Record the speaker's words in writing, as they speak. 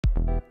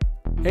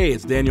Hey,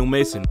 it's Daniel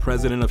Mason,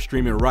 president of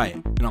Stream It Right,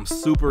 and I'm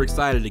super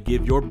excited to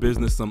give your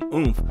business some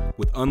oomph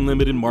with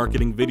unlimited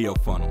marketing video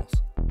funnels.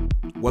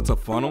 What's a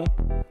funnel?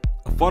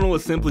 A funnel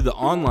is simply the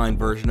online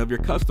version of your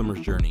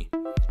customer's journey,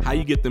 how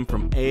you get them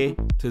from A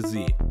to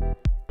Z.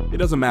 It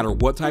doesn't matter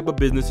what type of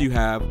business you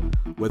have,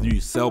 whether you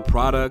sell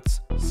products,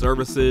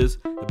 services,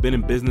 have been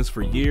in business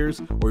for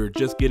years, or you're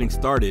just getting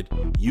started,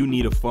 you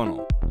need a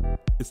funnel.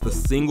 It's the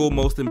single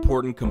most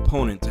important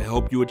component to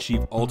help you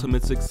achieve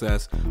ultimate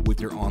success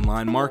with your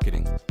online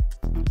marketing.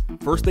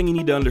 First thing you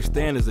need to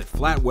understand is that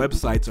flat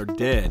websites are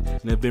dead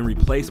and have been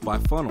replaced by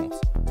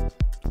funnels,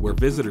 where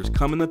visitors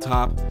come in the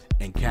top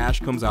and cash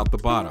comes out the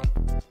bottom.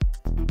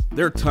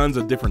 There are tons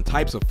of different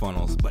types of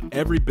funnels, but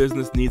every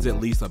business needs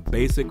at least a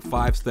basic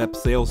 5-step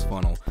sales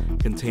funnel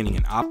containing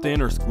an opt-in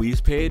or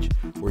squeeze page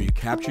where you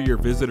capture your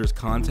visitors'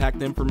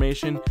 contact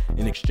information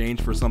in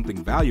exchange for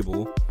something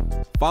valuable,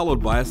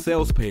 followed by a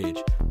sales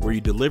page where you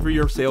deliver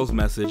your sales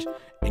message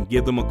and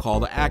give them a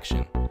call to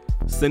action,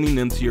 sending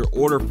them to your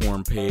order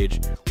form page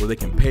where they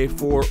can pay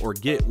for or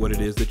get what it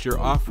is that you're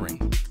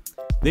offering.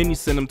 Then you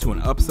send them to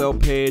an upsell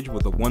page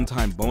with a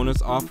one-time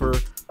bonus offer,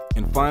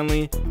 and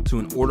finally to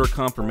an order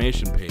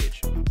confirmation page.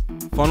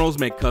 Funnels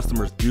make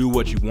customers do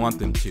what you want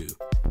them to,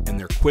 and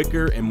they're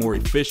quicker and more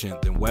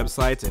efficient than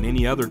websites and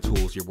any other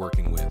tools you're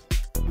working with.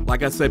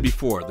 Like I said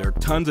before, there are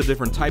tons of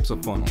different types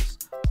of funnels: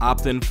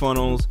 opt-in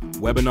funnels,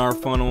 webinar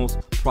funnels,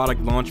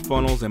 product launch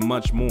funnels, and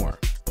much more.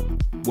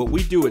 What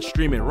we do at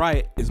Stream It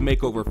Right is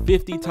make over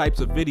 50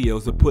 types of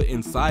videos to put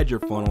inside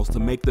your funnels to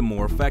make them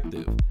more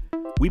effective.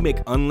 We make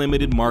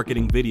unlimited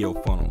marketing video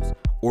funnels,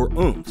 or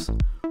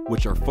OOMFs,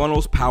 which are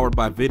funnels powered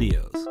by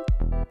videos.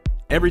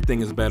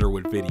 Everything is better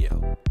with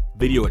video.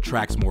 Video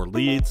attracts more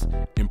leads,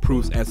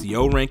 improves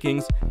SEO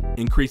rankings,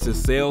 increases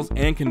sales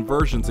and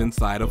conversions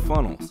inside of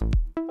funnels.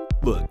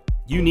 Look,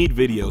 you need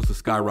videos to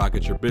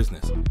skyrocket your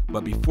business,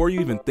 but before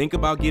you even think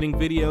about getting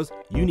videos,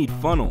 you need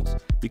funnels,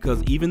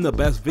 because even the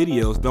best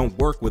videos don't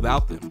work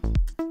without them.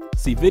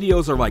 See,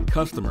 videos are like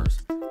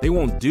customers. They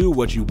won't do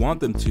what you want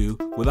them to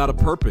without a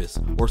purpose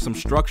or some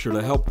structure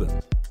to help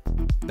them.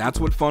 That's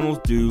what funnels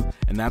do,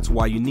 and that's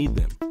why you need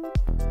them.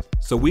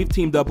 So we've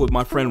teamed up with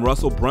my friend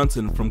Russell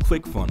Brunson from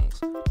ClickFunnels,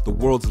 the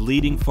world's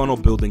leading funnel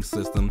building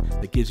system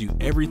that gives you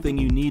everything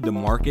you need to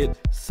market,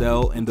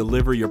 sell, and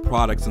deliver your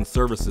products and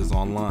services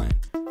online.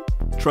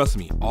 Trust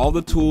me, all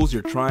the tools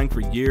you're trying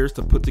for years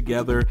to put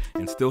together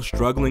and still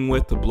struggling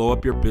with to blow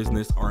up your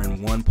business are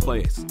in one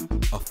place: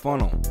 a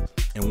funnel.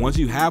 And once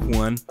you have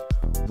one,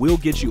 we'll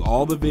get you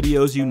all the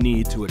videos you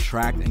need to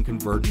attract and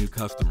convert new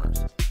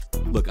customers.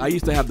 Look, I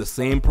used to have the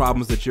same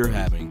problems that you're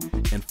having,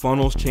 and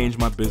funnels changed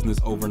my business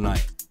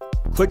overnight.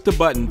 Click the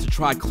button to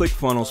try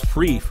ClickFunnels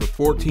free for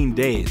 14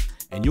 days,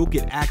 and you'll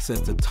get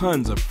access to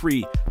tons of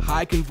free,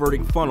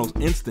 high-converting funnels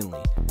instantly,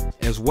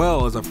 as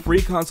well as a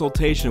free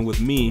consultation with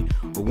me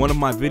or one of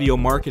my video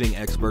marketing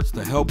experts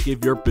to help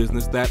give your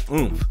business that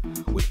oomph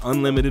with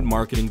unlimited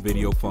marketing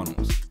video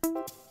funnels.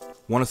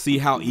 Want to see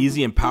how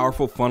easy and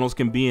powerful funnels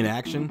can be in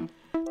action?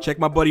 Check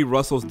my buddy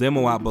Russell's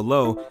demo out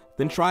below,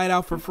 then try it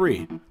out for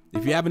free.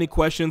 If you have any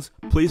questions,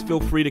 please feel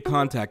free to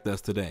contact us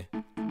today.